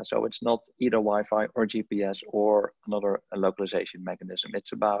data. So it's not either Wi-Fi or GPS or another localization mechanism.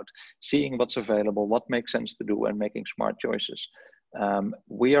 It's about seeing what's available, what makes sense to do, and making smart choices.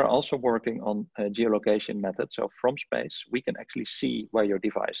 We are also working on a geolocation method. So from space, we can actually see where your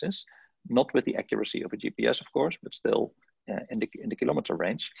device is. Not with the accuracy of a GPS, of course, but still in the kilometer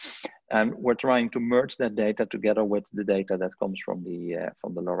range. And we're trying to merge that data together with the data that comes from the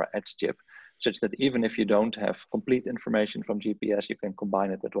LoRa Edge chip, such that even if you don't have complete information from GPS, you can combine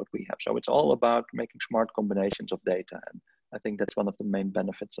it with what we have. So it's all about making smart combinations of data. And I think that's one of the main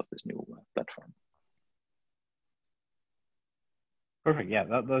benefits of this new platform. Perfect. Yeah,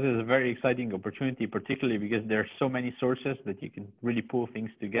 that is a very exciting opportunity, particularly because there are so many sources that you can really pull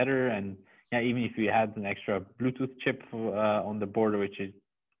things together. And yeah, even if you had an extra Bluetooth chip on the board, which is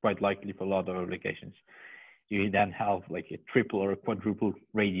quite likely for a lot of applications, you then have like a triple or a quadruple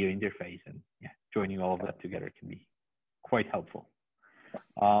radio interface, and yeah, joining all of that together can be quite helpful.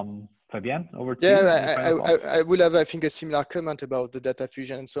 Fabien, over to you. I will have, I think, a similar comment about the data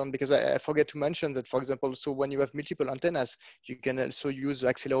fusion and so on, because I forget to mention that, for example, so when you have multiple antennas, you can also use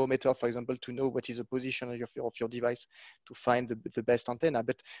accelerometer, for example, to know what is the position of your device to find the best antenna.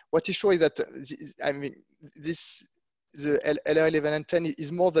 But what is sure is that, I mean, the LR1110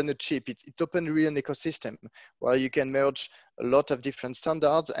 is more than a chip. It opens really an ecosystem where you can merge a lot of different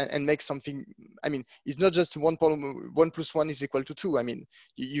standards and make something. I mean, it's not just 1 + 1 is equal to 2. I mean,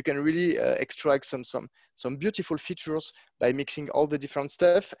 you can really extract some beautiful features by mixing all the different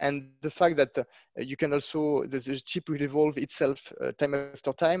stuff. And the fact that you can also, the chip will evolve itself time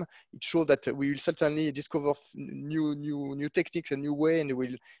after time. It shows that we will certainly discover new techniques and new way, and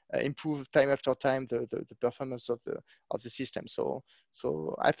will improve time after time the performance of the system. So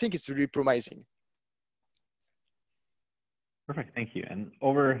I think it's really promising. Perfect, thank you. And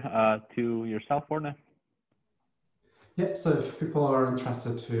over to yourself, Orne. Yeah, so if people are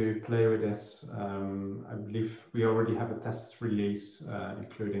interested to play with this, I believe we already have a test release,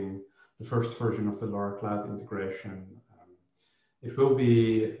 including the first version of the LoRa Cloud integration. It will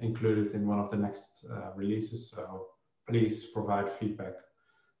be included in one of the next releases, so please provide feedback.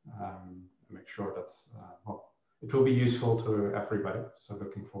 Make sure that well, it will be useful to everybody, so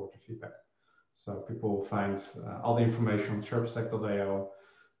looking forward to feedback. So people will find all the information on chirpstack.io.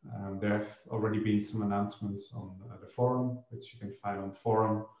 There have already been some announcements on the forum, which you can find on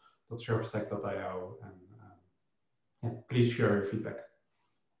forum.chirpstack.io, and yeah, please share your feedback.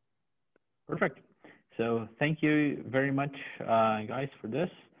 Perfect. So thank you very much, guys, for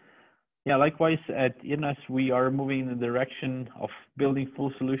this. Yeah, likewise at IRNAS, we are moving in the direction of building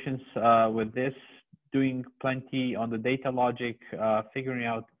full solutions with this, doing plenty on the data logic, figuring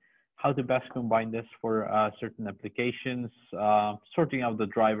out how to best combine this for certain applications, sorting out the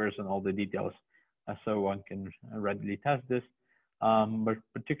drivers and all the details so one can readily test this. But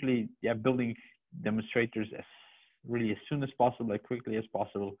particularly, yeah, building demonstrators really as soon as possible, as quickly as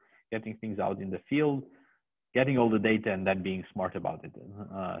possible, getting things out in the field, getting all the data and then being smart about it,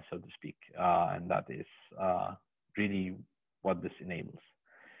 so to speak. And that is really what this enables.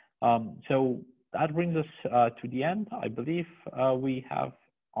 So that brings us to the end. I believe we have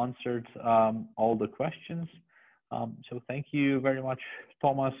answered all the questions. So thank you very much,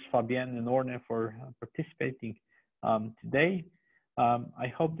 Thomas, Fabien, and Orne, for participating today. I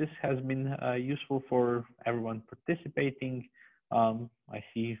hope this has been useful for everyone participating. I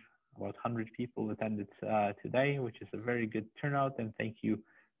see about 100 people attended today, which is a very good turnout, and thank you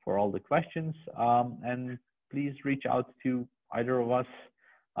for all the questions. And please reach out to either of us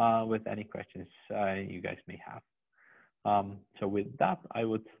with any questions you guys may have. So with that, I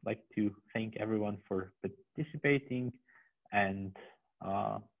would like to thank everyone for participating, and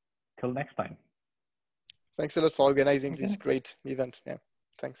till next time. Thanks a lot for organizing this great event. Yeah,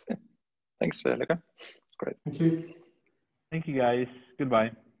 thanks. Yeah. Thanks, Luka. Great. Thank you. Thank you, guys.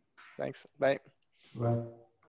 Goodbye. Thanks. Bye. Bye.